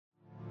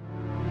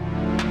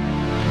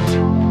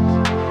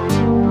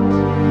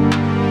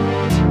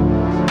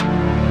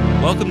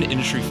Welcome to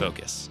Industry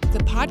Focus, the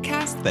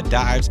podcast that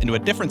dives into a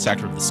different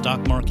sector of the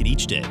stock market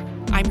each day.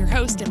 I'm your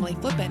host, Emily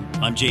Flippen.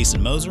 I'm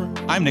Jason Moser.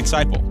 I'm Nick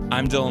Seipel.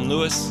 I'm Dylan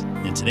Lewis.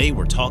 And today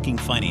we're talking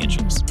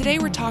financials. Today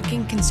we're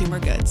talking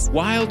consumer goods.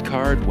 Wild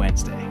Card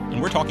Wednesday.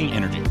 And we're talking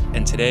energy.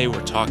 And today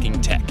we're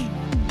talking tech.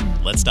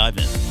 Let's dive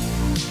in.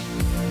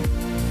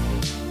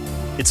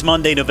 It's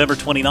Monday, November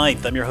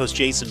 29th. I'm your host,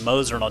 Jason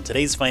Moser, and on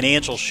today's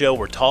financial show,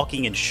 we're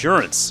talking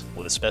insurance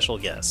with a special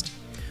guest.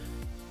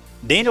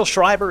 Daniel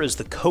Schreiber is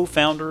the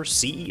co-founder,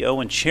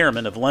 CEO, and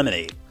chairman of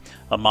Lemonade,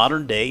 a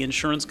modern-day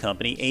insurance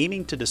company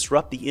aiming to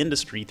disrupt the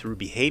industry through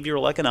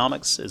behavioral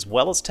economics as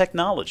well as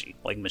technology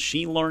like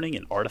machine learning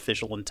and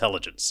artificial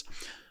intelligence.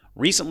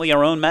 Recently,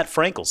 our own Matt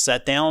Frankel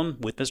sat down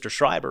with Mr.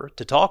 Schreiber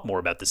to talk more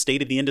about the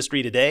state of the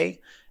industry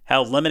today,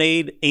 how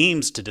Lemonade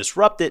aims to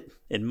disrupt it,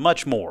 and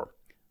much more.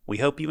 We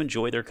hope you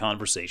enjoy their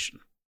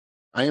conversation.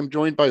 I am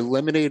joined by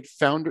Lemonade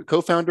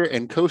co-founder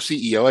and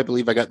co-CEO, I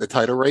believe I got the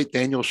title right,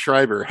 Daniel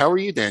Schreiber. How are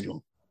you,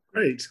 Daniel?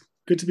 Great.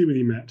 Good to be with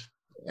you, Matt.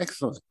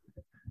 Excellent.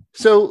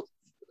 So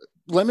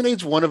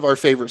Lemonade's one of our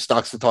favorite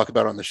stocks to talk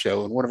about on the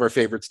show and one of our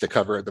favorites to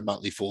cover at the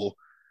Motley Fool.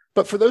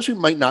 But for those who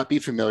might not be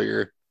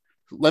familiar,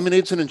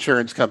 Lemonade's an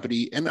insurance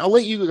company, and I'll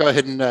let you go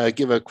ahead and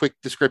give a quick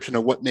description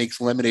of what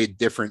makes Lemonade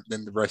different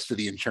than the rest of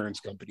the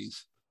insurance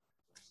companies.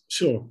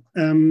 Sure.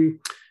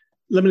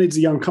 Lemonade's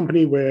a young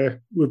company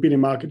where we've been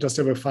in market just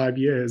over 5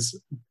 years.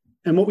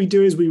 And what we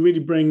do is we really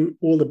bring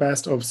all the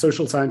best of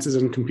social sciences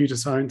and computer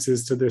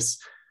sciences to this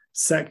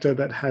sector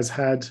that has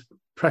had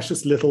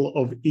precious little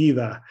of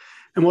either.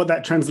 And what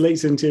that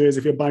translates into is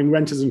if you're buying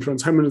renters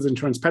insurance, homeowners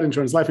insurance, pet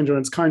insurance, life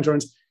insurance, car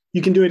insurance,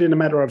 you can do it in a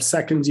matter of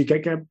seconds. You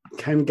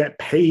can get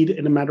paid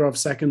in a matter of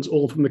seconds,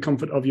 all from the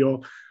comfort of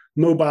your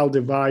mobile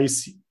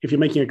device. If you're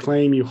making a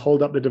claim, you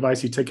hold up the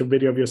device, you take a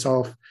video of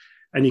yourself,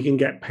 and you can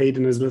get paid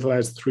in as little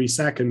as 3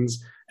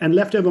 seconds. And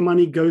leftover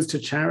money goes to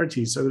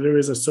charities. So there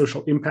is a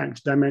social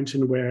impact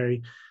dimension where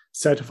a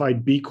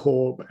certified B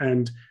Corp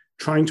and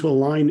trying to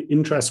align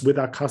interests with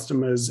our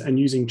customers and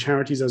using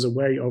charities as a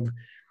way of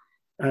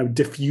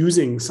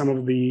diffusing some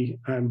of the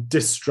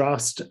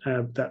distrust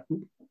that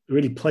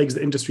really plagues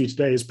the industry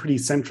today is pretty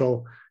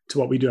central to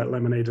what we do at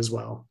Lemonade as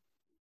well.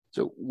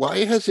 So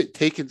why has it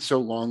taken so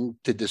long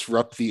to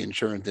disrupt the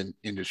insurance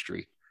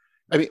industry?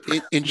 I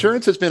mean,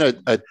 insurance has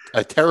been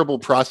a terrible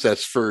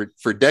process for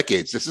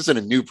decades. This isn't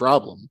a new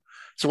problem.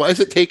 So why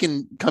has it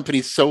taken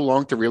companies so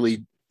long to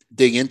really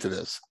dig into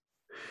this?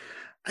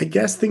 I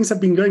guess things have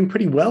been going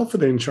pretty well for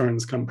the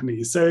insurance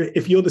companies. So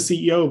if you're the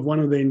CEO of one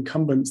of the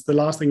incumbents, the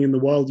last thing in the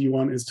world you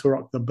want is to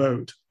rock the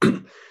boat.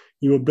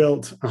 You were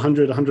built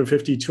 100,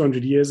 150,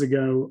 200 years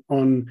ago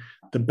on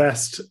the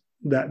best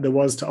that there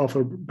was to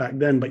offer back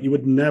then, but you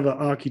would never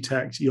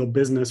architect your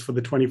business for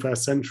the 21st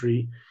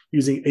century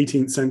using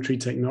 18th century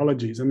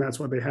technologies. And that's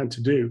what they had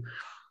to do.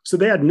 So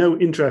they had no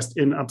interest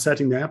in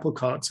upsetting the apple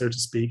cart, so to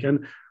speak.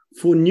 And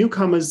for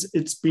newcomers,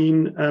 it's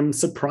been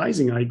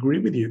surprising. I agree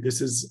with you.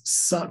 This is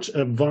such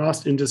a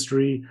vast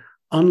industry,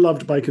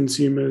 unloved by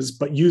consumers,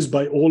 but used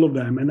by all of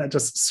them. And that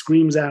just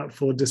screams out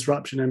for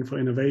disruption and for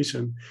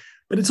innovation.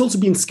 But it's also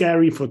been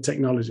scary for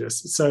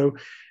technologists. So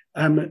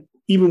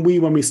even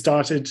when we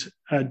started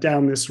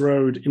down this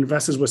road,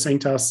 investors were saying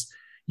to us,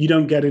 you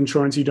don't get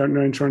insurance, you don't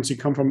know insurance, you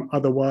come from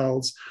other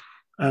worlds.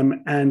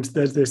 And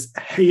there's this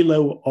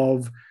halo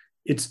of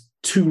it's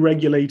too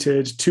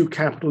regulated, too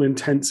capital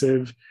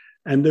intensive,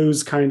 and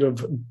those kind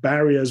of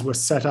barriers were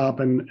set up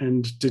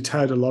and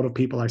deterred a lot of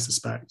people, I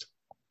suspect.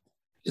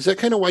 Is that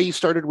kind of why you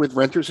started with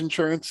renters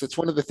insurance? It's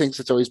one of the things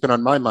that's always been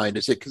on my mind.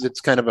 Is it because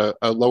it's kind of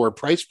a lower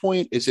price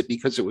point? Is it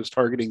because it was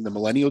targeting the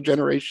millennial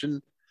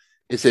generation?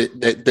 Is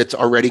it that's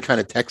already kind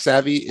of tech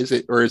savvy? Is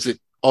it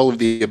all of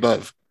the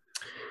above?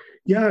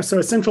 Yeah, so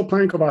a central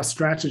plank of our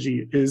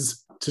strategy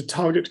is to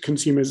target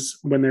consumers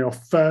when they are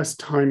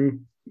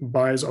first-time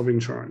buyers of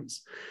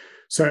insurance.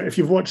 So if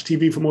you've watched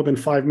TV for more than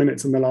 5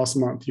 minutes in the last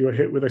month, you were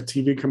hit with a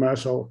TV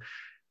commercial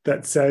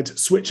that said,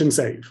 switch and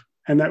save.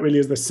 And that really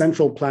is the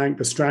central plank,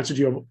 the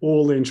strategy of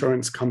all the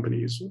insurance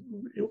companies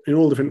in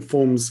all different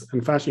forms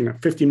and fashion.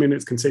 15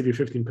 minutes can save you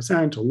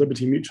 15%, or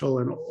Liberty Mutual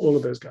and all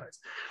of those guys.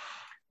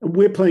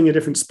 We're playing a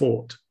different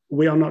sport.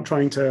 We are not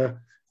trying to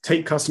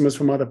take customers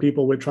from other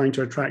people. We're trying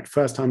to attract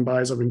first-time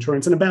buyers of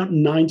insurance. And about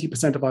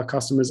 90% of our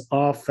customers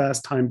are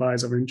first-time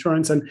buyers of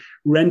insurance. And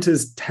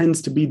renters tends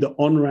to be the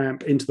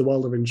on-ramp into the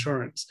world of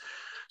insurance.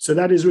 So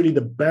that is really the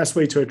best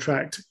way to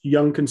attract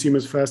young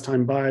consumers,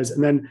 first-time buyers.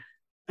 And then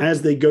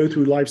as they go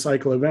through life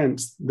cycle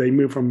events, they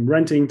move from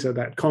renting to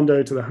that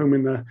condo to the home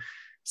in the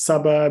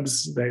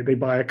suburbs. They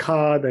buy a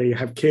car, they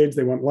have kids,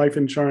 they want life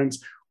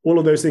insurance, all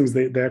of those things,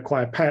 they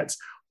acquire pets.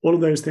 All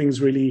of those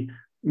things really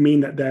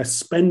mean that their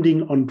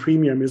spending on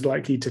premium is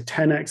likely to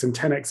 10x and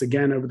 10x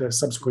again over the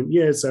subsequent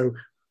years. So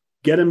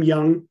get them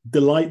young,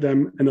 delight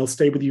them, and they'll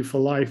stay with you for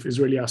life is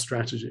really our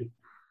strategy.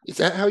 Is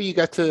that how you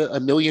got to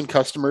 1 million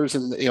customers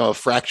in a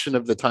fraction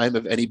of the time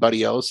of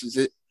anybody else? Is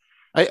it?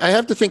 I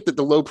have to think that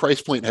the low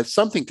price point has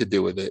something to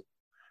do with it.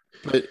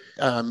 But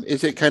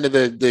is it kind of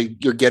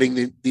you're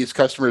getting these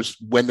customers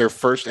when they're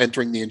first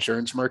entering the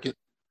insurance market?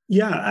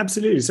 Yeah,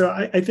 absolutely. So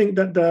I think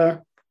that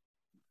the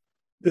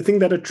thing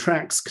that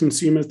attracts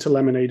consumers to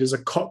Lemonade is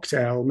a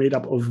cocktail made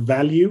up of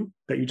value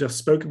that you just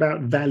spoke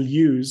about,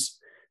 values,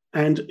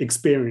 and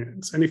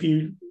experience. And if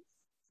you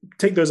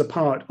take those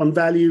apart, on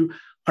value,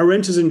 our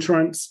renters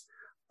insurance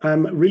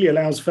really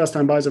allows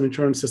first-time buyers of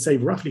insurance to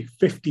save roughly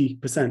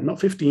 50%,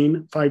 not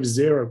 15,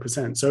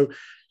 50%. So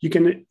you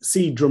can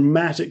see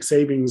dramatic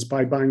savings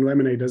by buying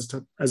Lemonade as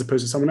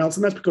opposed to someone else.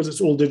 And that's because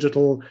it's all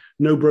digital,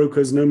 no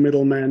brokers, no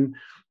middlemen.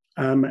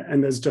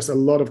 And there's just a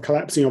lot of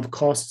collapsing of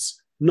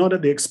costs, not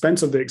at the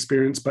expense of the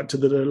experience, but to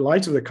the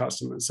delight of the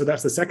customers. So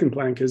that's the second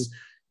plank, is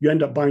you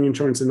end up buying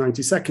insurance in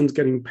 90 seconds,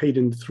 getting paid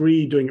in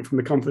 3, doing it from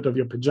the comfort of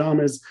your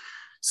pajamas.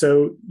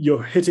 So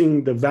you're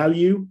hitting the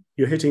value,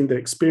 you're hitting the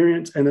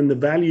experience, and then the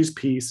values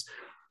piece.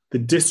 The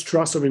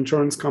distrust of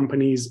insurance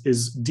companies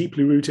is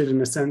deeply rooted in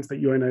the sense that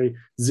you're in a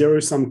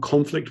zero-sum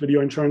conflict with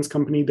your insurance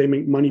company. They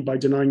make money by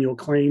denying your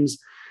claims.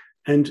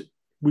 And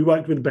we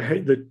worked with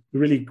the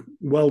really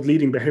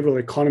world-leading behavioral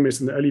economists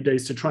in the early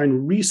days to try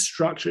and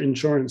restructure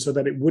insurance so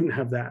that it wouldn't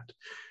have that.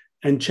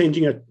 And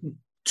changing a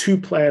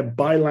two-player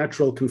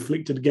bilateral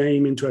conflicted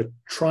game into a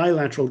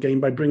trilateral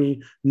game by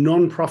bringing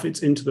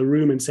non-profits into the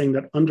room and saying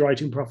that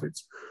underwriting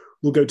profits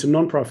will go to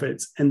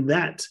non-profits. And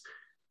that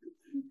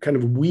kind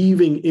of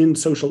weaving in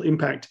social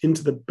impact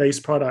into the base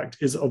product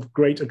is of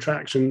great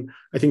attraction,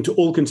 I think, to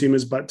all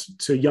consumers, but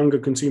to younger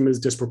consumers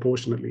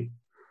disproportionately.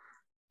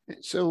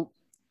 So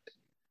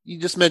you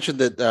just mentioned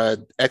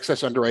that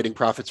excess underwriting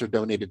profits are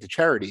donated to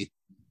charity.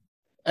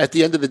 At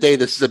the end of the day,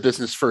 this is a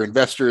business for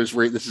investors.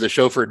 This is a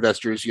show for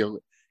investors.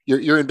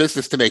 You're in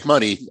business to make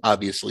money,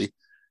 obviously.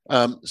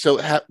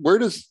 Where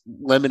does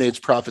Lemonade's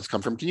profits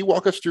come from? Can you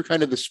walk us through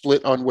kind of the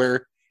split on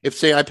where, if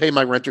say I pay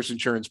my renter's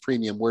insurance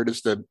premium, where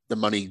does the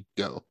money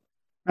go?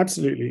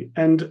 Absolutely.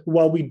 And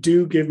while we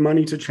do give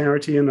money to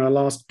charity, in our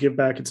last give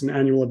back, it's an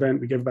annual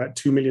event, we give about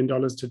 $2 million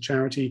to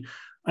charity.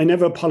 I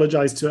never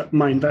apologize to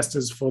my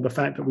investors for the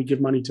fact that we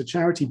give money to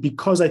charity,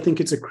 because I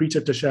think it's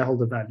accretive to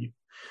shareholder value.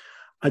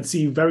 I'd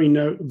see very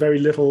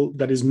little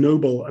that is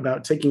noble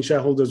about taking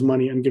shareholders'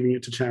 money and giving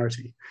it to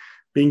charity.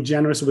 Being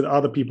generous with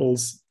other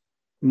people's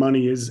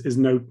money is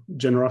no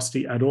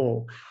generosity at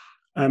all.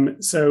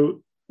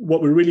 So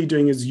what we're really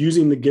doing is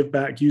using the give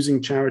back,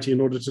 using charity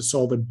in order to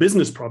solve a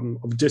business problem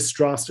of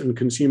distrust and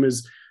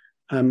consumers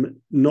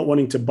not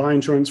wanting to buy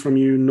insurance from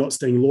you, not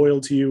staying loyal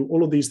to you.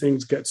 All of these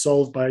things get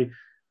solved by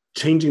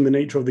changing the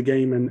nature of the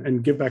game,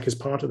 and give back is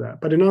part of that.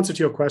 But in answer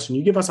to your question,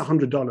 you give us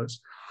 $100.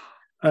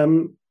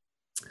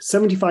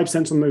 75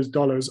 cents on those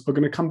dollars are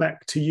going to come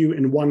back to you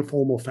in one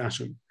form or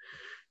fashion,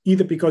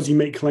 either because you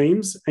make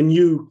claims, and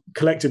you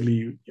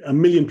collectively, 1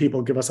 million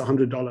people give us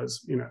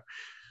 $100,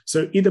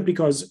 So either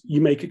because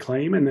you make a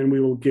claim and then we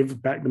will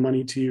give back the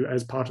money to you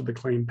as part of the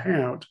claim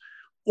payout,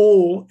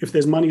 or if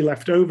there's money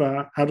left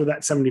over out of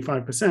that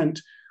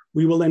 75%,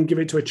 we will then give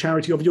it to a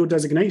charity of your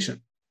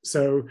designation.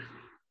 So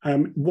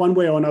one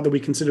way or another, we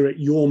consider it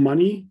your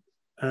money,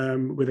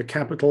 with a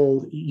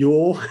capital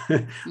your,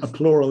 a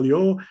plural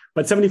your,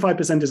 but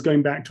 75% is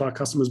going back to our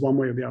customers one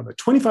way or the other.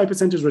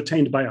 25% is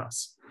retained by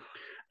us.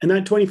 And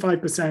that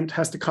 25%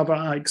 has to cover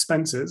our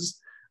expenses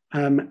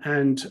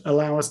and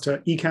allow us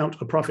to eke out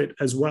a profit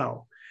as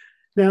well.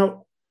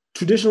 Now,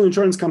 traditional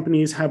insurance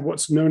companies have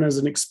what's known as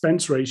an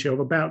expense ratio of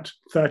about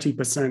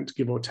 30%,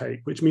 give or take,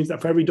 which means that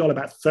for every dollar,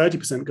 about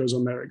 30% goes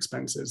on their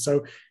expenses.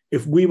 So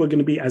if we were going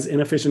to be as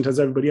inefficient as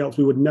everybody else,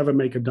 we would never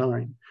make a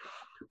dime.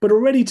 But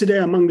already today,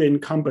 among the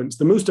incumbents,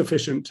 the most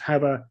efficient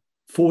have a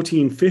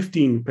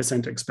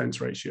 15%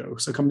 expense ratio.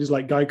 So companies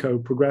like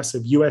Geico,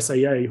 Progressive,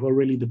 USAA, who are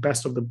really the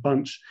best of the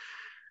bunch.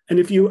 And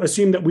if you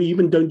assume that we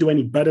even don't do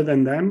any better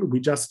than them,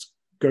 we just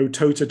go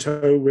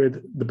toe-to-toe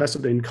with the best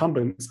of the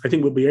incumbents, I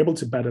think we'll be able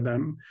to do better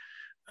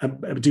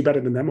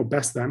than them or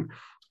best them.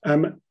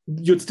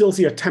 You'd still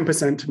see a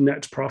 10%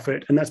 net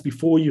profit. And that's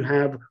before you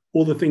have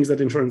all the things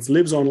that insurance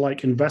lives on,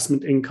 like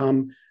investment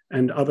income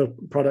and other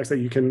products that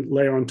you can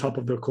layer on top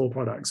of the core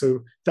product.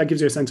 So that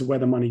gives you a sense of where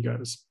the money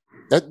goes.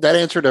 That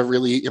answered a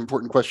really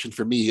important question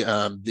for me,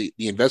 the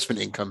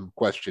investment income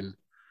question,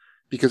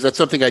 because that's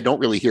something I don't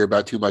really hear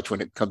about too much when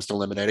it comes to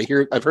Lemonade.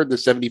 I've heard the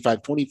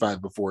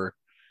 75-25 before,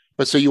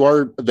 but so you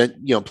are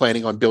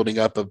planning on building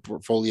up a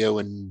portfolio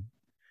and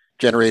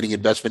generating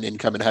investment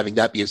income and having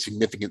that be a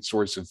significant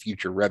source of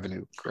future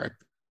revenue,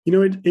 correct?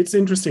 It's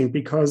interesting,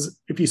 because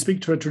if you speak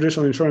to a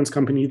traditional insurance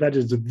company, that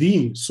is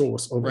the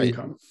source of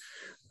income.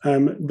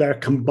 Their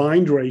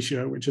combined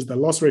ratio, which is the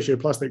loss ratio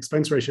plus the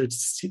expense ratio,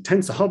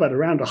 tends to hover at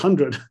around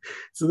 100.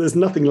 So there's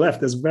nothing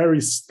left. There's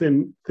very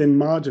thin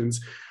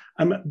margins.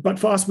 But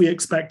for us, we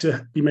expect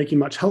to be making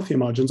much healthier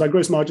margins. Our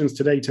gross margins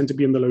today tend to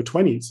be in the low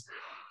 20s.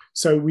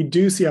 So we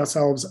do see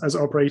ourselves as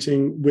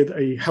operating with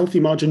a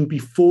healthy margin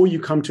before you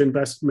come to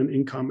investment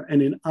income.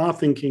 And in our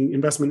thinking,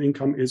 investment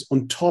income is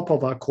on top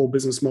of our core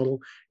business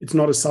model. It's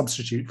not a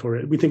substitute for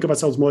it. We think of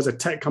ourselves more as a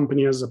tech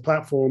company, as a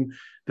platform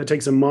that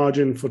takes a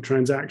margin for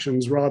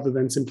transactions rather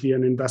than simply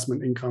an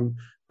investment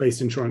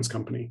income-based insurance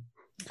company.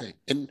 Okay.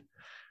 And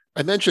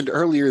I mentioned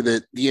earlier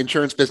that the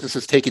insurance business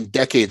has taken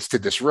decades to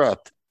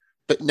disrupt,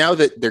 But now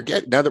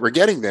that we're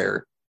getting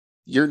there,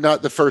 you're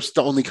not the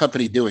only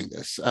company doing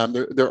this.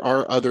 There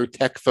are other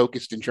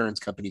tech-focused insurance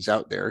companies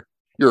out there.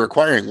 You're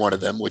acquiring one of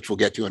them, which we'll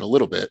get to in a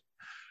little bit.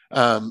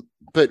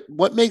 But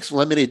what makes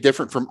Lemonade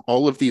different from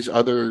all of these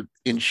other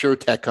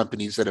insurtech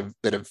companies that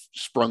have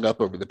sprung up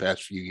over the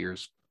past few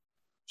years?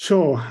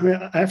 Sure. I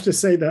mean, I have to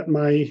say that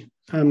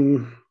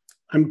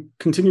I'm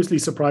continuously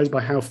surprised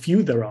by how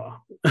few there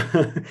are.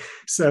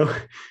 So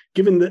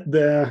given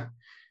that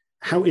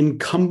how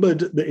encumbered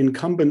the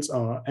incumbents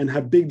are and how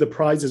big the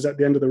prize is at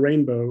the end of the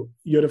rainbow,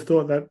 you'd have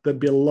thought that there'd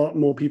be a lot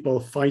more people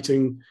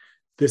fighting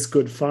this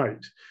good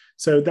fight.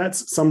 So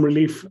that's some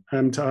relief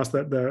to us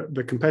that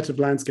the competitive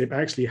landscape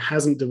actually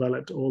hasn't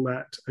developed all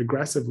that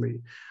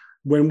aggressively.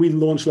 When we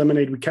launched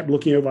Lemonade, we kept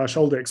looking over our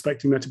shoulder,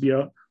 expecting there to be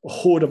a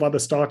horde of other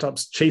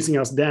startups chasing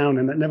us down,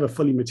 and that never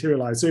fully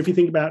materialized. So if you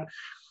think about,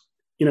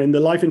 in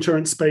the life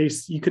insurance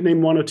space, you could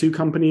name one or two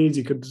companies.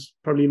 You could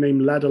probably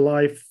name Ladder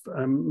Life,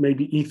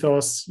 maybe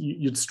Ethos.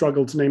 You'd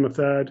struggle to name a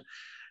third.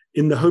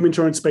 In the home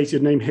insurance space,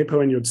 you'd name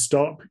Hippo and you'd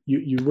stop.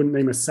 You wouldn't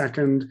name a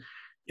second.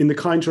 In the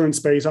car insurance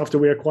space, after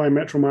we acquire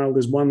Metromile,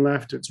 there's one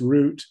left, it's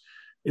Root.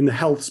 In the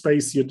health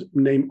space, you'd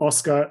name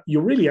Oscar.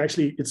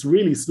 It's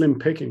really slim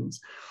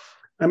pickings.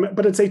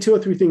 But I'd say two or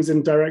three things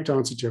in direct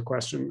answer to your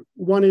question.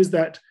 One is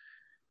that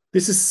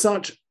this is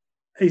such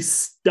a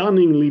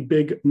stunningly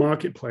big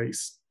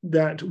marketplace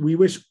that we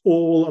wish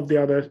all of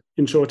the other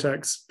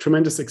insurtechs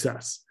tremendous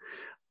success.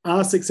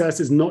 Our success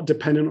is not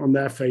dependent on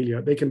their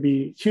failure. They can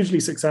be hugely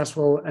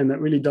successful, and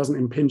that really doesn't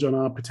impinge on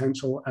our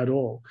potential at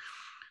all.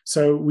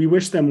 So we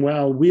wish them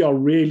well. We are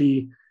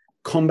really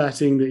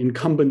combating the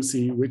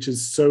incumbency, which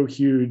is so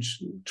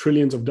huge,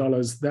 trillions of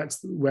dollars.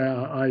 That's where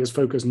our eye is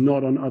focused,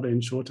 not on other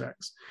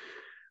insurtechs.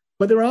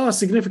 But there are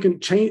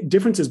significant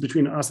differences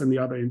between us and the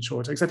other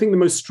insurtechs. I think the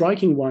most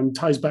striking one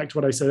ties back to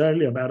what I said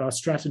earlier about our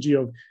strategy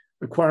of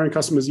acquiring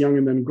customers young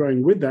and then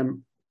growing with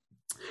them.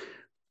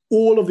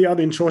 All of the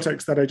other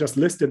insurtechs that I just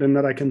listed and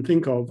that I can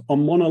think of are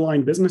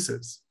monoline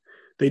businesses.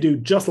 They do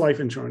just life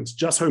insurance,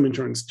 just home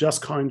insurance,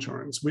 just car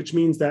insurance, which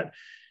means that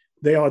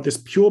they are this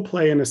pure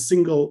play in a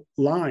single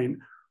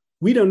line.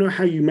 We don't know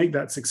how you make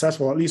that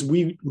successful. At least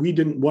we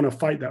didn't want to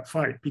fight that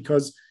fight,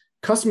 because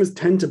customers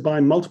tend to buy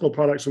multiple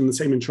products from the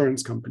same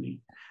insurance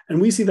company.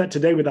 And we see that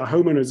today with our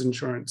homeowners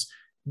insurance.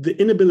 The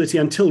inability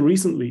until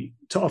recently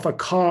to offer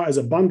car as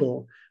a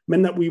bundle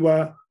meant that we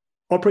were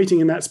operating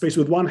in that space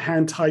with one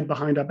hand tied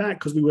behind our back,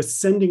 because we were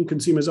sending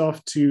consumers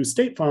off to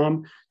State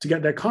Farm to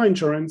get their car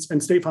insurance,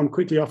 and State Farm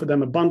quickly offered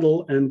them a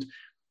bundle, and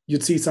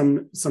you'd see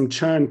some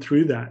churn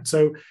through that.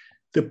 So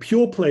the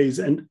pure plays,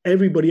 and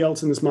everybody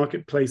else in this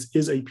marketplace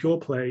is a pure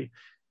play,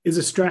 is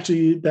a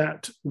strategy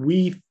that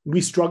we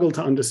struggle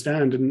to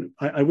understand. And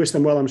I wish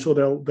them well. I'm sure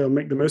they'll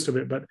make the most of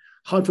it, but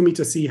hard for me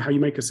to see how you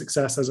make a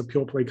success as a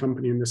pure play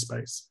company in this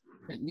space.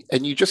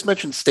 And you just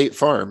mentioned State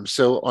Farm.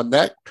 So on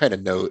that kind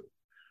of note,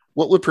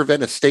 what would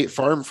prevent a State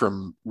Farm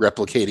from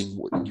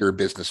replicating your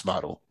business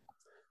model?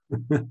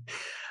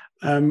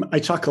 I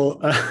chuckle.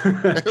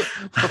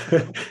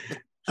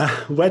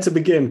 Where to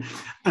begin?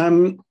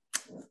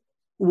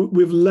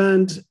 We've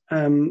learned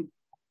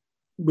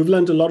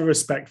a lot of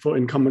respect for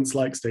incumbents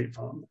like State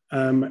Farm.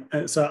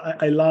 So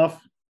I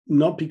laugh,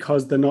 not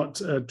because they're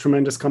not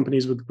tremendous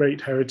companies with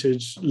great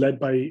heritage led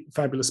by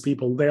fabulous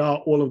people. They are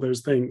all of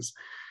those things.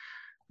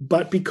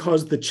 But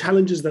because the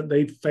challenges that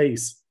they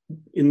face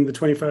in the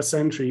 21st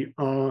century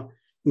are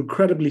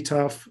incredibly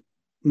tough,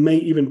 may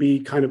even be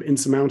kind of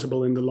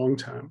insurmountable in the long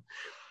term.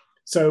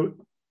 So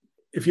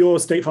if you're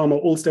State Farm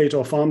or Allstate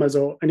or Farmers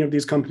or any of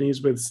these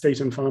companies with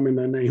state and farm in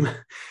their name,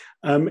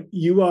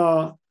 you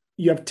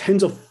have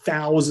tens of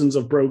thousands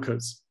of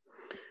brokers.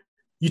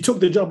 You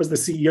took the job as the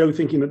CEO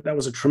thinking that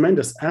was a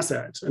tremendous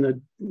asset and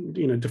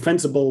a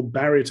defensible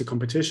barrier to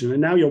competition.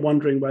 And now you're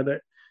wondering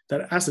whether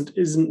that asset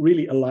isn't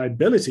really a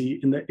liability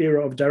in the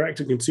era of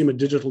direct-to-consumer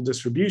digital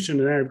distribution.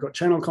 And now you've got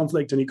channel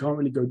conflict and you can't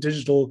really go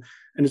digital,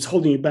 and it's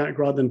holding you back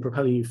rather than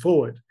propelling you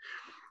forward.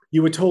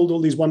 You were told all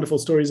these wonderful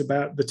stories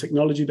about the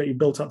technology that you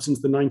built up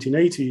since the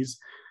 1980s.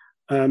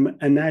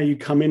 And now you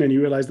come in and you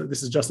realize that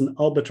this is just an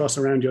albatross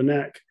around your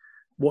neck.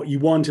 What you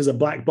want is a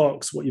black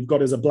box. What you've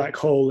got is a black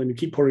hole, and you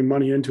keep pouring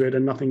money into it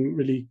and nothing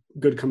really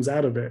good comes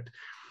out of it.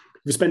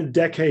 You've spent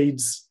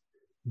decades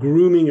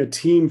grooming a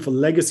team for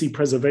legacy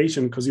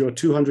preservation because you're a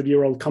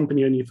 200-year-old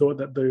company and you thought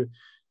that the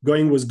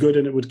going was good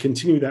and it would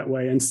continue that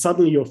way. And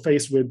suddenly you're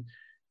faced with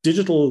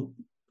digital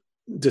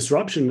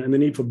disruption and the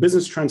need for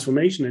business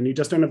transformation, and you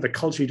just don't have the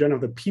culture, you don't have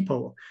the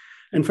people.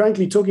 And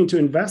frankly, talking to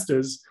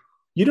investors,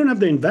 you don't have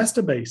the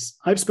investor base.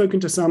 I've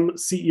spoken to some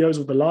CEOs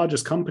of the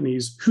largest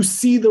companies who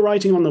see the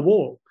writing on the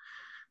wall.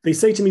 They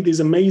say to me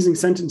these amazing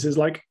sentences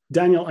like,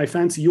 Daniel, I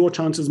fancy your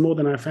chances more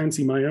than I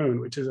fancy my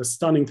own, which is a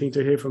stunning thing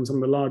to hear from some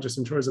of the largest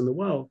insurers in the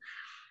world.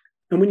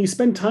 And when you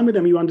spend time with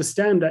them, you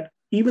understand that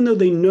even though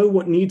they know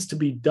what needs to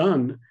be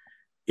done,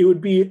 it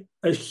would be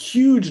a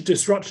huge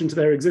disruption to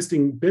their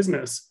existing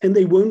business, and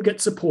they won't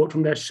get support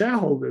from their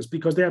shareholders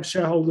because they have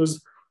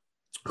shareholders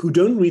who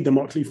don't read the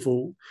Motley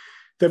Fool.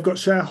 They've got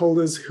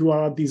shareholders who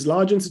are these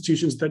large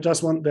institutions that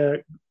just want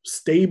their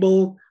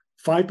stable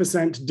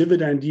 5%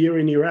 dividend year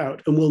in, year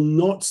out, and will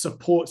not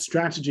support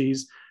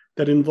strategies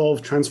that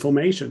involve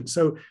transformation.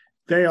 So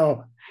they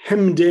are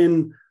hemmed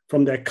in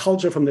from their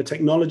culture, from their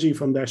technology,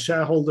 from their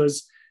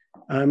shareholders.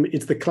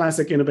 It's the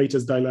classic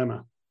innovator's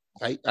dilemma.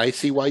 I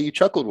see why you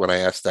chuckled when I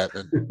asked that.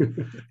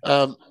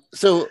 Then.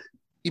 So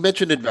you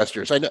mentioned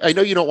investors. I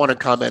know you don't want to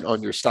comment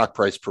on your stock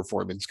price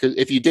performance, because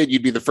if you did,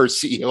 you'd be the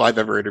first CEO I've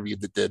ever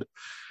interviewed that did.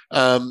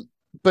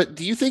 But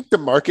do you think the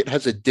market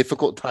has a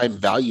difficult time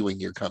valuing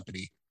your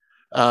company?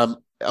 A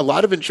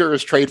lot of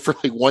insurers trade for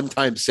like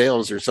one-time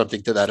sales or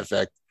something to that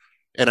effect.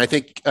 And I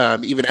think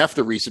even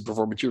after recent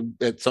performance, you're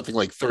at something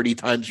like 30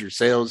 times your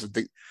sales.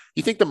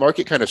 You think the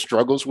market kind of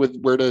struggles with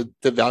where to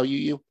value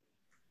you?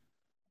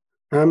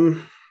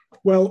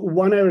 Well,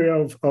 one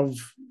area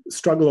of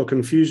struggle or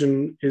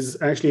confusion is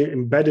actually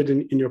embedded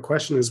in your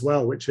question as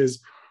well, which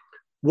is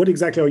what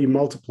exactly are you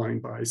multiplying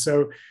by?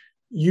 So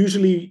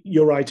usually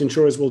you're right,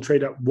 insurers will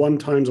trade at 1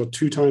 times or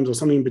 2 times or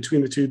something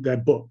between the two, their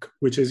book,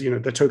 which is, their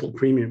total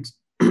premiums.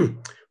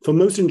 For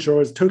most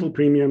insurers, total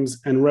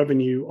premiums and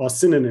revenue are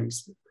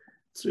synonyms.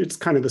 So it's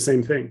kind of the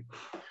same thing.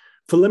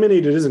 For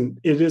Lemonade, it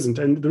isn't.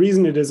 And the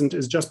reason it isn't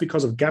is just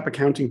because of GAAP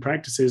accounting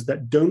practices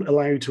that don't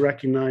allow you to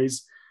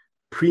recognize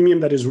premium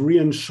that is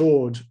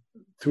reinsured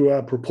through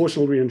a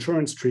proportional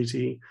reinsurance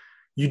treaty.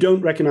 You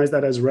don't recognize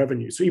that as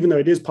revenue. So even though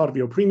it is part of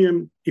your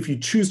premium, if you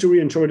choose to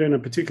reinsure it in a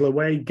particular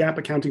way, GAAP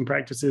accounting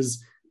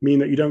practices mean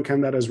that you don't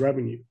count that as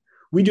revenue.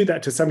 We do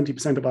that to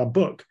 70% of our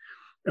book.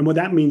 And what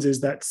that means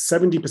is that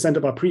 70%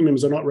 of our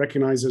premiums are not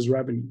recognized as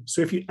revenue.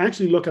 So if you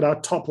actually look at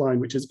our top line,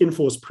 which is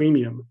in-force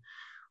premium,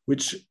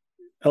 which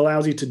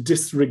allows you to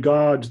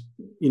disregard,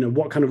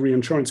 what kind of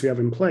reinsurance we have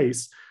in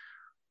place,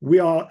 we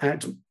are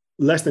at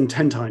less than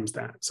 10 times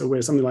that. So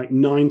we're something like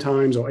 9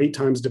 times or 8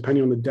 times,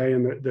 depending on the day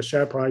and the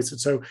share price.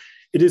 And so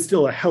it is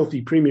still a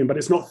healthy premium, but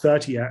it's not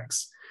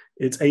 30x.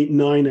 It's 8,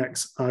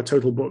 9x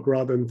total book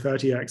rather than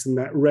 30x. And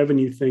that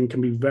revenue thing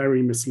can be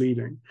very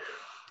misleading.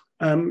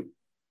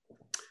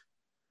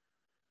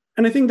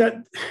 And I think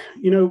that,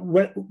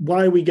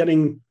 why are we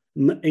getting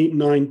 8,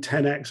 9,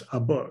 10x a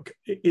book?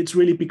 It's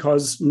really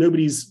because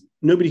nobody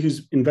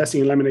who's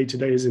investing in Lemonade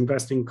today is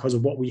investing because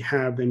of what we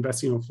have. They're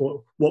investing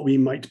for what we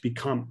might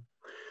become.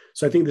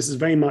 So I think this is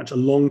very much a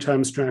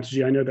long-term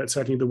strategy. I know that's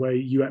certainly the way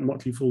you at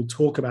Motley Fool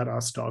talk about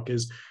our stock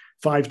is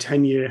 5,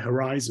 10-year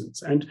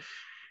horizons. And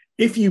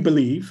if you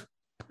believe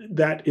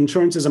that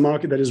insurance is a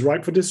market that is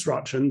ripe for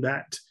disruption,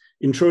 that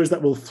insurers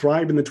that will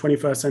thrive in the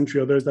 21st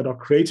century are those that are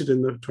created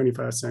in the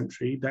 21st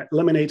century, that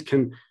Lemonade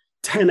can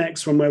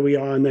 10x from where we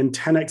are and then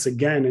 10x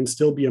again and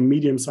still be a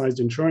medium-sized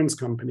insurance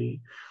company,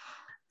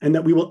 and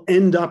that we will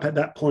end up at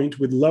that point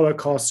with lower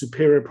cost,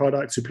 superior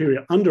product,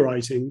 superior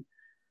underwriting,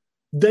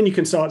 then you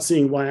can start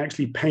seeing why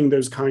actually paying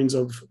those kinds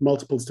of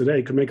multiples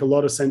today could make a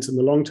lot of sense in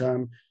the long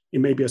term.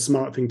 It may be a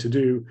smart thing to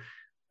do.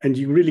 And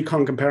you really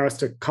can't compare us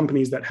to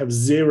companies that have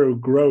zero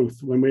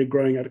growth when we're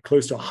growing at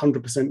close to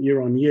 100%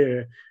 year on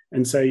year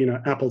and say,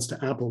 apples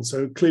to apples.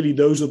 So clearly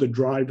those are the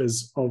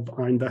drivers of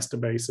our investor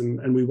base,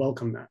 and we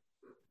welcome that.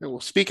 Well,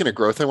 speaking of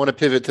growth, I want to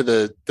pivot to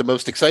the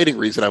most exciting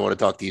reason I want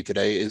to talk to you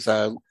today is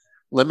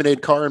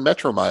Lemonade Car and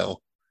Metromile.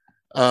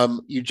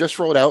 You just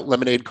rolled out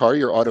Lemonade Car,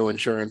 your auto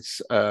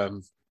insurance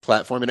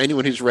platform. And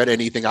anyone who's read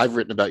anything I've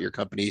written about your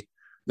company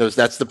knows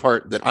that's the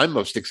part that I'm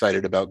most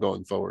excited about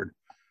going forward.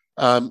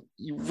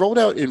 You rolled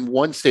out in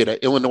one state,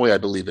 Illinois, I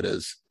believe it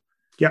is.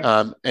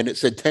 Yeah. And it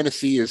said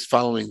Tennessee is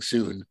following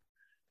soon.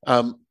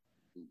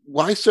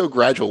 Why so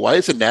gradual? Why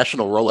is a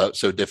national rollout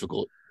so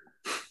difficult?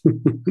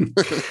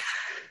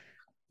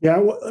 Yeah,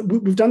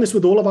 we've done this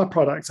with all of our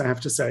products, I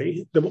have to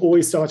say. They've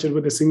always started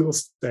with a single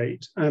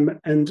state.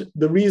 And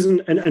the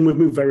reason, and we've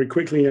moved very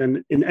quickly,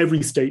 and in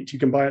every state you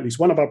can buy at least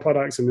one of our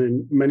products, and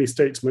in many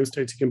states, most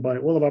states, you can buy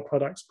all of our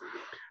products.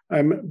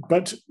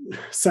 But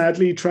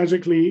sadly,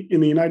 tragically, in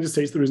the United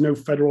States, there is no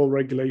federal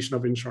regulation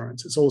of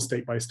insurance. It's all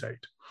state by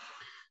state.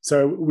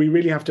 So we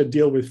really have to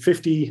deal with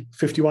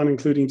 51,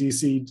 including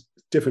DC,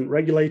 different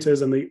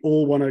regulators, and they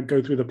all want to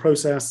go through the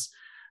process.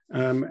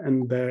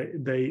 And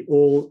they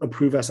all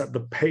approve us at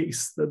the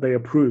pace that they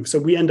approve. So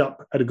we end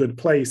up at a good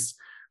place,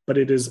 but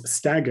it is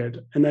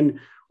staggered. And then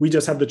we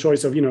just have the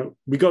choice of,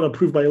 we got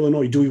approved by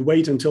Illinois. Do we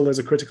wait until there's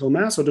a critical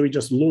mass, or do we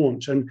just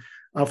launch? And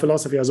our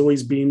philosophy has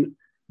always been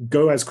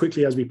go as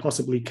quickly as we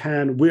possibly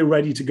can. We're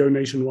ready to go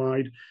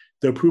nationwide.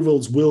 The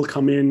approvals will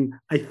come in,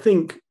 I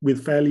think,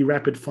 with fairly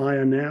rapid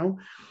fire now.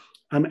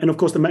 And of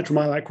course, the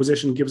Metromile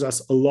acquisition gives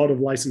us a lot of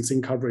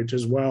licensing coverage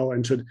as well.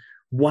 And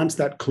once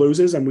that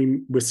closes,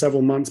 and we're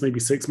several months, maybe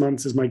 6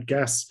 months is my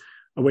guess,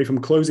 away from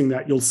closing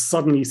that, you'll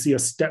suddenly see a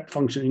step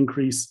function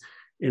increase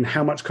in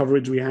how much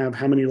coverage we have,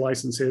 how many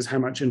licenses, how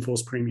much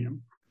in-force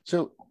premium.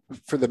 So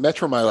for the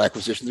Metromile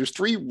acquisition, there's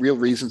 3 real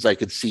reasons I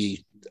could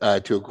see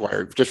to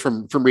acquire, just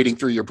from reading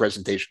through your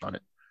presentation on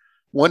it.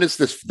 One is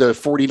the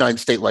 49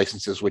 state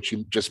licenses, which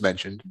you just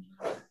mentioned.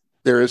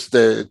 There is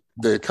the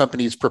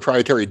company's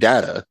proprietary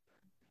data,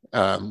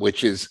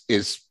 which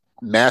is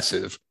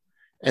massive.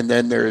 And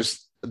then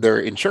there's their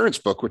insurance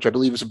book, which I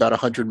believe is about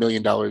 $100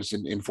 million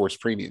in in-force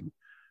premium.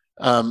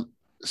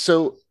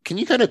 So can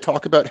you kind of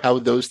talk about how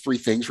those three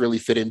things really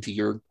fit into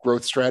your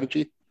growth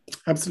strategy?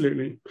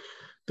 Absolutely.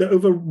 The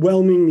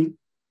overwhelming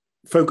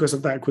focus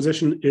of the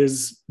acquisition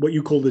is what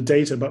you call the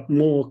data, but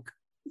more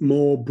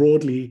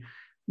broadly,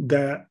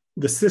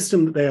 the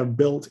system that they have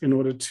built in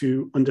order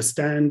to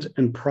understand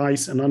and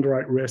price and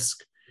underwrite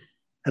risk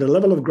at a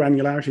level of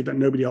granularity that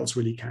nobody else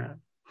really can.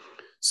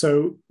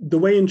 So the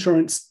way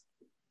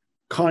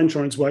car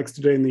insurance works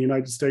today in the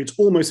United States,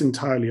 almost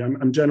entirely,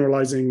 I'm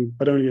generalizing,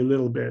 but only a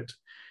little bit,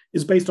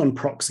 is based on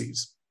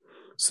proxies.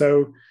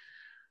 So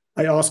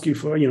I ask you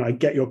for, I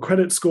get your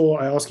credit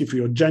score, I ask you for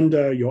your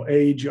gender, your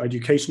age, your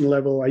education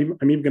level, I'm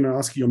even going to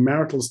ask you your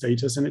marital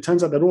status. And it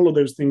turns out that all of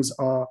those things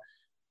are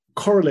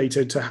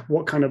correlated to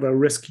what kind of a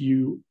risk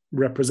you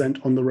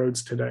represent on the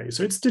roads today.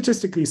 So it's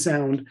statistically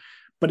sound,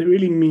 but it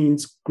really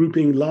means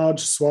grouping large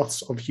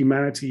swaths of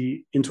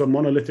humanity into a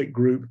monolithic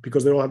group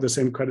because they all have the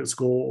same credit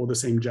score or the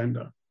same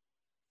gender.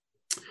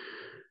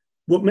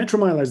 What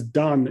Metromile has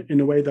done in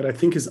a way that I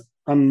think is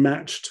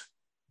unmatched,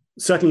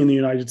 certainly in the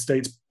United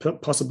States,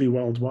 possibly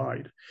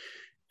worldwide,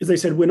 is they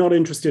said, we're not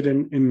interested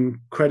in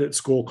credit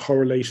score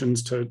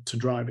correlations to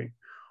driving.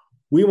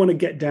 We want to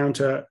get down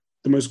to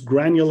the most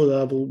granular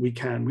level we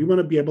can. We want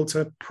to be able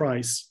to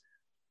price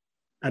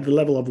at the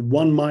level of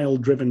 1 mile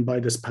driven by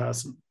this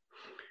person.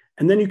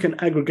 And then you can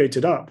aggregate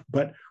it up.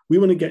 But we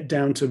want to get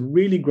down to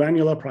really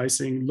granular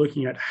pricing,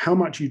 looking at how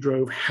much you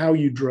drove, how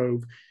you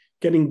drove,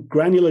 getting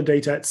granular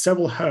data at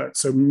several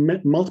hertz. So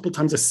multiple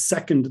times a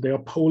second, they are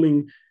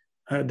polling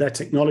their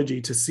technology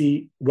to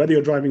see whether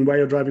you're driving, where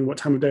you're driving, what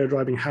time of day you're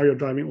driving, how you're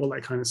driving, all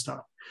that kind of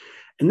stuff.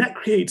 And that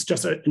creates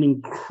just an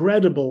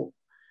incredible,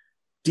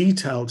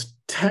 detailed,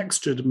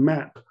 textured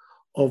map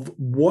of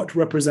what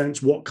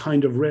represents what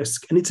kind of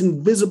risk. And it's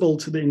invisible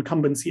to the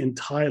incumbency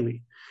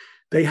entirely.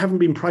 They haven't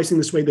been pricing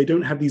this way. They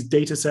don't have these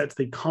data sets.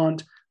 They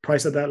can't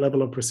price at that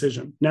level of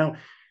precision. Now,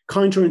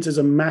 car insurance is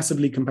a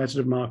massively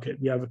competitive market.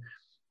 We have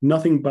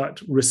nothing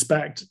but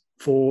respect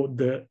for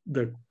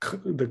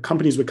the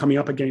companies we're coming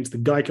up against, the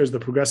Geicos, the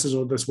Progressives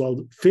of this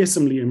world,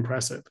 fearsomely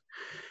impressive.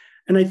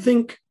 And I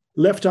think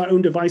left our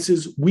own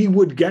devices, we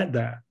would get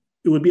there.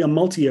 It would be a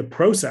multi-year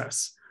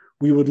process.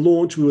 We would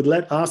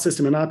let our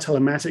system and our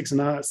telematics and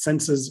our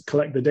sensors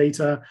collect the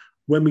data.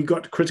 When we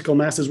got critical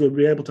masses, we'd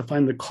be able to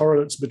find the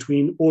correlates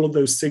between all of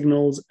those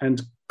signals and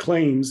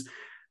claims.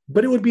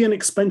 But it would be an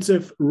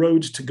expensive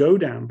road to go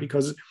down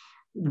because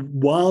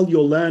while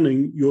you're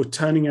learning, you're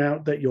turning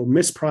out that you're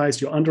mispriced,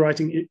 you're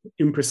underwriting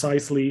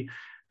imprecisely,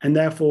 and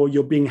therefore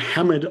you're being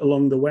hammered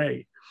along the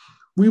way.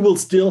 We will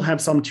still have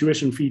some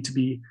tuition fee to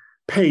be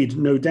paid,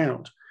 no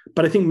doubt.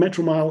 But I think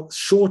Metromile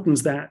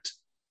shortens that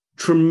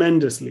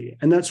tremendously.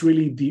 And that's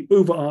really the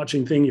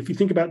overarching thing. If you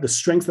think about the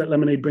strength that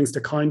Lemonade brings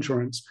to car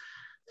insurance,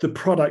 the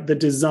product, the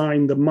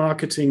design, the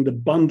marketing, the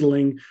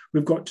bundling,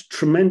 we've got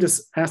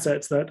tremendous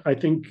assets that I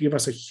think give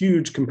us a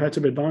huge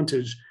competitive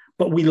advantage.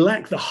 But we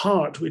lack the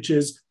heart, which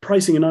is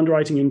pricing and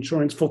underwriting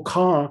insurance for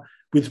car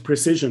with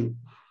precision.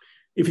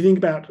 If you think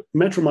about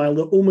Metromile,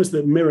 they're almost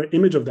the mirror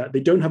image of that. They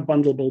don't have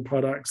bundleable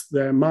products.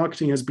 Their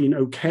marketing has been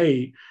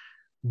okay,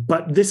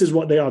 but this is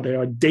what they are. They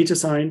are a data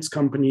science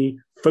company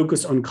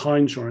focused on car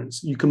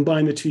insurance. You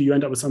combine the two, you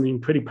end up with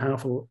something pretty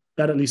powerful.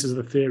 That at least is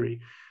the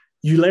theory.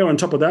 You layer on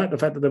top of that the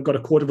fact that they've got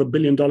 $250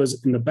 million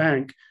in the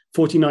bank,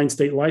 49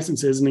 state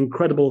licenses, an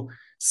incredible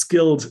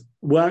skilled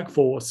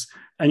workforce,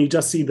 and you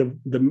just see the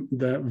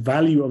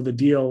value of the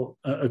deal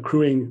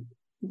accruing,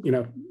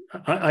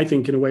 I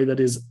think in a way that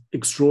is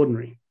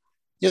extraordinary.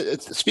 Yeah,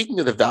 speaking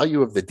of the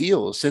value of the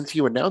deal, since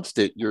you announced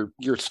it,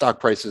 your stock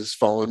price has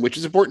fallen, which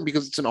is important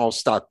because it's an all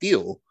stock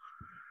deal.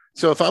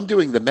 So if I'm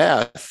doing the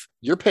math,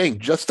 you're paying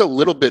just a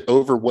little bit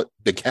over what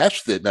the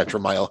cash that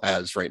Metromile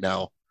has right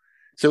now.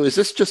 So is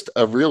this just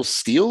a real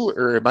steal,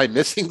 or am I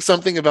missing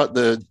something about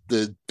the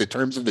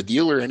terms of the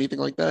deal or anything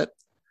like that?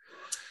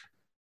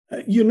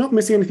 You're not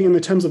missing anything in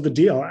the terms of the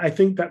deal. I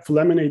think that for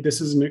Lemonade,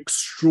 this is an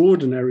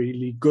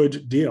extraordinarily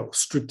good deal.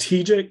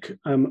 Strategic,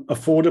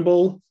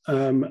 affordable,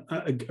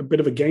 a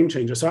bit of a game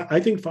changer. So I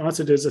think for us,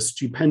 it is a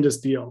stupendous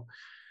deal.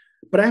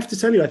 But I have to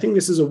tell you, I think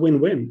this is a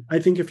win-win. I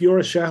think if you're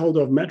a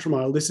shareholder of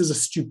Metromile, this is a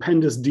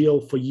stupendous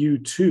deal for you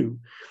too,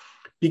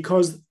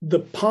 because the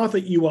path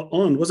that you were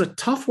on was a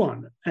tough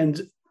one. And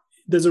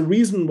there's a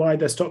reason why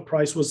their stock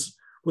price was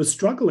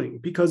struggling,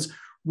 because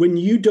when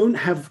you don't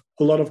have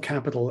a lot of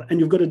capital and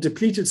you've got a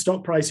depleted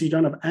stock price, you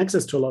don't have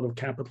access to a lot of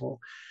capital,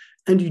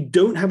 and you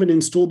don't have an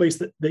install base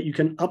that you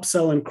can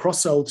upsell and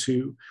cross-sell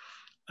to,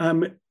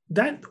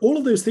 that all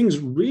of those things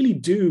really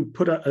do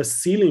put a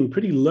ceiling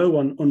pretty low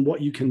on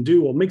what you can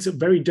do, or makes it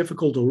very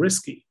difficult or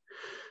risky.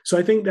 So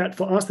I think that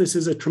for us, this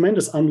is a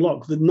tremendous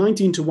unlock. The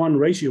 19-to-1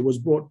 ratio was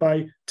brought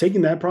by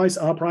taking their price,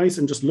 our price,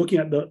 and just looking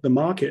at the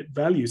market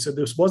value. So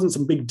this wasn't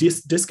some big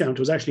discount. It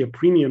was actually a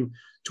premium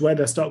to where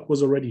their stock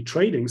was already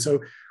trading. So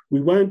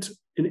we weren't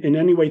in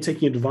any way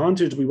taking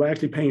advantage. We were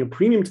actually paying a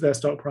premium to their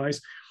stock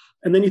price.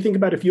 And then you think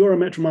about, if you're a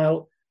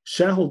Metromile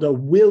shareholder,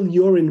 will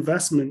your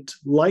investment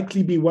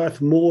likely be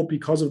worth more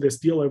because of this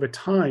deal over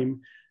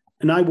time?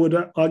 And I would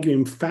argue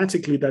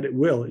emphatically that it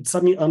will. It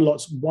suddenly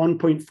unlocks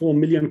 1.4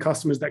 million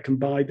customers that can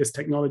buy this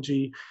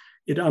technology.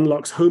 It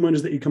unlocks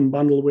homeowners that you can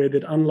bundle with.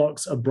 It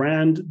unlocks a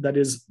brand that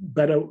is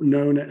better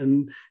known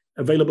and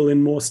available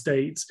in more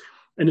states.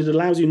 And it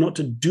allows you not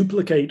to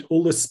duplicate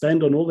all the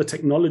spend on all the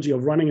technology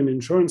of running an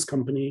insurance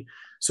company.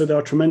 So there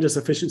are tremendous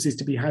efficiencies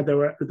to be had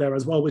there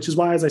as well, which is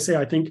why, as I say,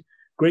 I think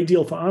great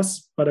deal for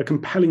us, but a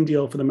compelling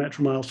deal for the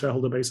Metromile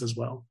shareholder base as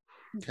well.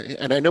 Okay.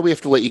 And I know we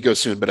have to let you go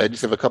soon, but I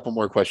just have a couple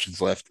more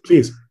questions left.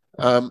 Please.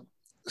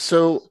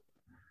 So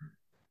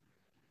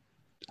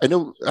I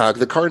know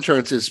the car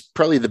insurance is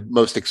probably the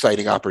most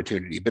exciting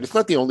opportunity, but it's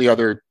not the only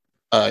other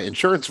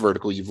insurance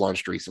vertical you've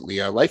launched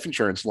recently. Life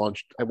insurance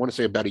launched, I want to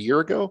say about a year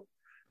ago,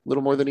 a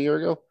little more than a year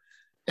ago.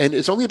 And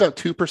it's only about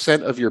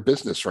 2% of your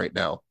business right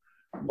now.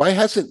 Why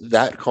hasn't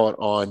that caught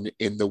on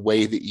in the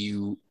way that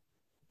you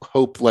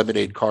hope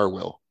Lemonade Car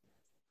will?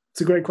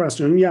 It's a great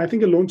question. Yeah, I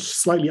think it launched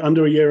slightly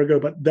under a year ago,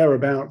 but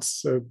thereabouts,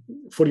 so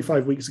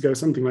 45 weeks ago,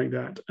 something like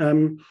that.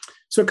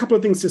 So a couple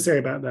of things to say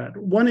about that.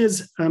 One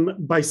is,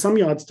 by some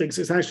yardsticks,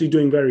 it's actually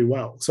doing very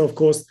well. So of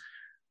course,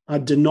 our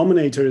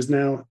denominator is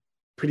now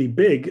pretty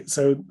big.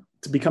 So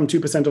to become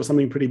 2% of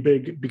something pretty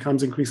big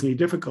becomes increasingly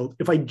difficult.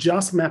 If I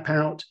just map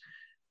out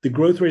the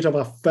growth rate of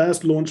our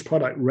first launch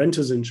product,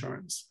 renters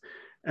insurance,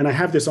 and I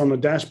have this on the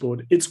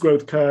dashboard, its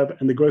growth curve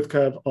and the growth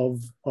curve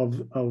of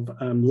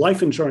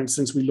life insurance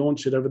since we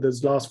launched it over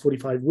those last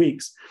 45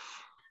 weeks.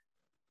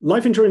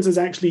 Life insurance is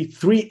actually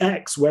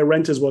 3x where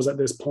renters was at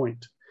this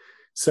point.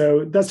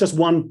 So that's just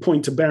one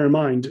point to bear in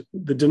mind.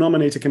 The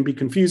denominator can be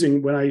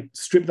confusing. When I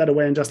strip that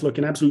away and just look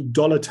in absolute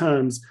dollar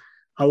terms,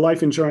 our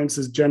life insurance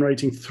is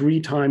generating 3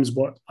 times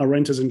what our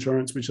renters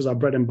insurance, which is our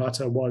bread and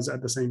butter, was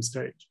at the same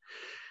stage.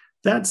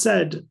 That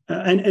said,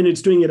 and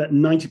it's doing it at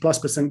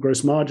 90+%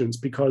 gross margins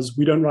because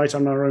we don't write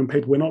on our own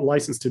paper. We're not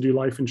licensed to do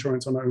life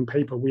insurance on our own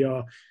paper. We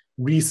are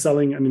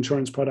reselling an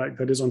insurance product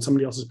that is on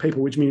somebody else's paper,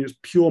 which means it's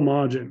pure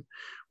margin,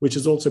 which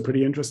is also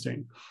pretty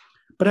interesting.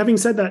 But having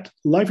said that,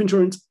 life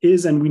insurance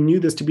is, and we knew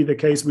this to be the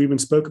case, we even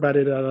spoke about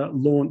it at a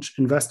launch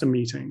investor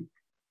meeting,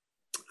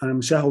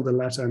 shareholder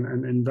letter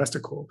and investor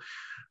call.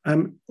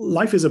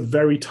 Life is a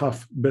very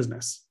tough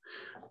business.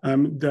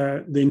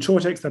 The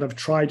insurtechs that have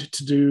tried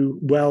to do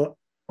well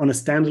on a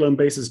standalone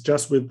basis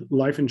just with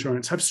life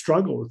insurance have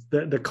struggled.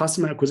 The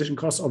customer acquisition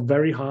costs are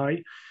very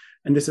high.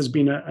 And this has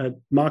been a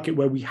market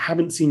where we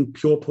haven't seen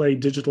pure play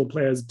digital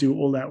players do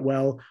all that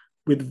well,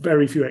 with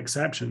very few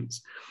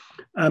exceptions.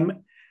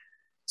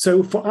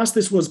 So for us,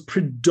 this was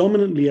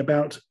predominantly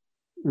about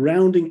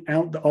rounding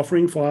out the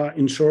offering for our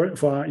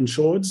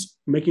insureds,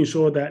 making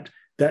sure that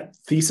that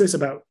thesis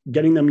about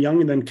getting them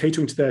young and then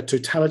catering to their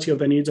totality of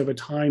their needs over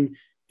time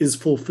is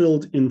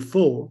fulfilled in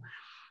full.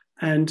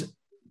 And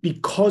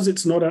because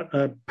it's not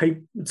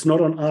it's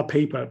not on our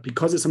paper,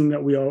 because it's something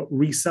that we are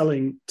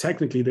reselling,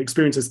 technically the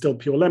experience is still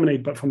pure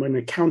Lemonade, but from an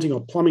accounting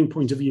or plumbing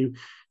point of view,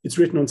 it's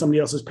written on somebody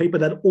else's paper.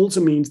 That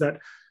also means that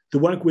the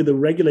work with the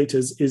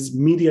regulators is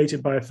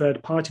mediated by a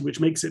third party,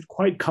 which makes it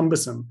quite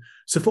cumbersome.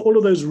 So for all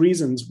of those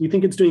reasons, we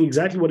think it's doing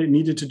exactly what it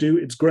needed to do.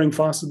 It's growing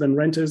faster than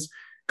renters.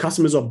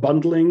 Customers are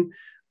bundling.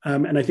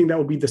 And I think that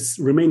will be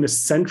remain the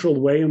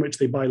central way in which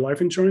they buy life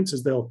insurance,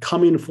 is they'll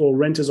come in for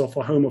renters or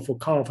for home or for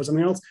car or for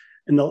something else,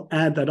 and they'll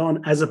add that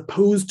on, as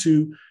opposed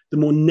to the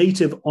more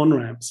native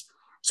on-ramps.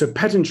 So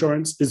pet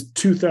insurance is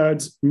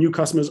 2/3 new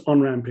customers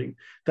on-ramping.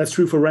 That's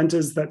true for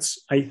renters.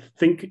 That's, I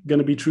think, going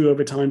to be true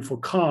over time for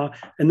car.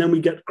 And then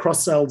we get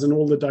cross-sells in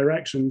all the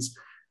directions.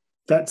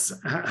 That's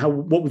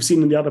what we've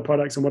seen in the other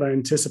products and what I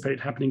anticipate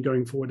happening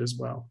going forward as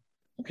well.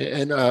 Okay,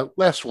 and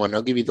last one.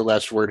 I'll give you the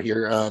last word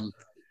here.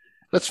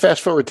 Let's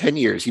fast forward 10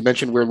 years. You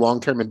mentioned we're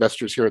long-term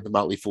investors here at the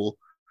Motley Fool.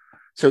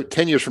 So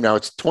 10 years from now,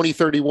 it's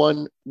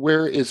 2031.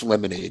 Where is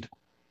Lemonade?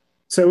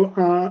 So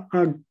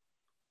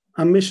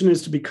our mission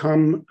is to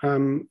become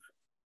an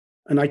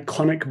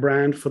iconic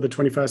brand for the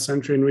 21st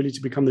century, and really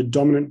to become the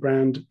dominant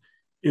brand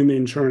in the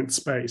insurance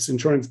space.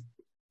 Insurance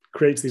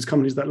creates these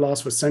companies that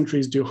last for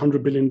centuries, do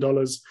 $100 billion.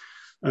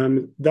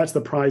 That's the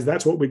prize.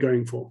 That's what we're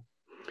going for.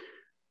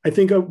 I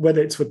think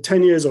whether it's for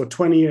 10 years or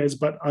 20 years,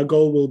 but our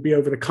goal will be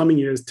over the coming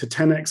years to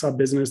 10x our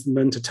business and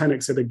then to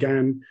 10x it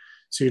again.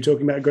 So you're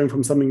talking about going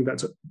from something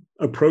that's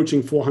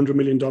approaching $400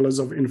 million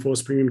of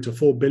in-force premium to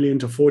 $4 billion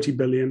to $40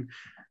 billion.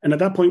 And at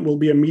that point, we'll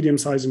be a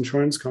medium-sized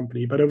insurance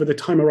company. But over the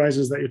time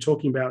horizons that you're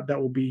talking about,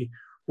 that will be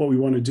what we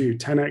want to do,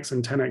 10x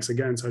and 10x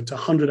again, so to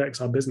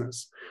 100x our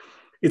business.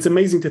 It's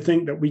amazing to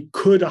think that we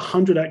could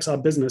 100x our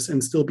business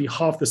and still be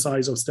half the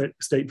size of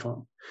State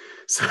Farm.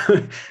 So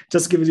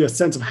just gives you a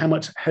sense of how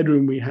much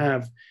headroom we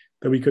have,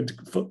 that we could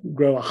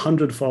grow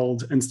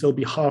 100-fold and still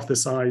be half the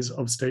size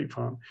of State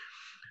Farm.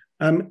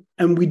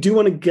 And we do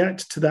want to get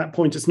to that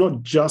point. It's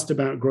not just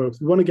about growth.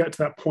 We want to get to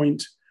that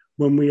point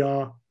when we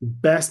are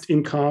best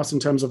in class in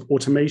terms of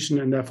automation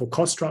and therefore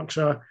cost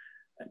structure,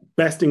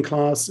 best in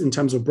class in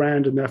terms of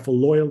brand and therefore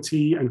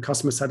loyalty and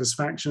customer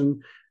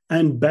satisfaction,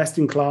 and best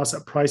in class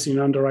at pricing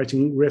and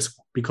underwriting risk,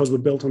 because we're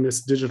built on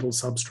this digital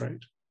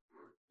substrate.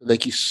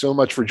 Thank you so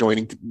much for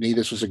joining me.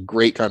 This was a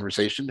great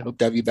conversation. Hope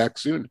to have you back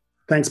soon.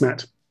 Thanks,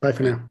 Matt. Bye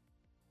for now.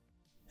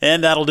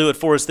 And that'll do it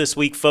for us this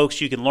week, folks.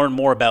 You can learn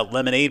more about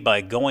Lemonade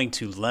by going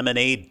to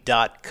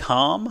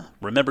lemonade.com.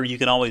 Remember, you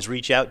can always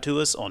reach out to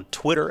us on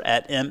Twitter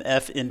at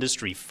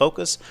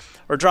MFIndustryFocus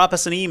or drop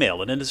us an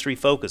email at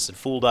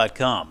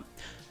industryfocus@fool.com.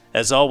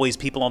 As always,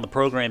 people on the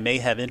program may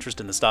have interest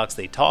in the stocks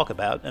they talk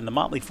about, and the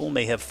Motley Fool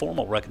may have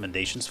formal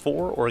recommendations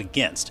for or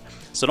against.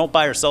 So don't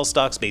buy or sell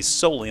stocks based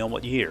solely on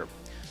what you hear.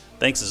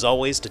 Thanks as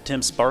always to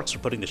Tim Sparks for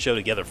putting the show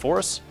together for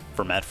us.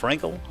 For Matt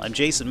Frankel, I'm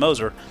Jason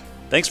Moser.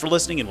 Thanks for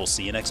listening, and we'll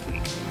see you next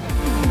week.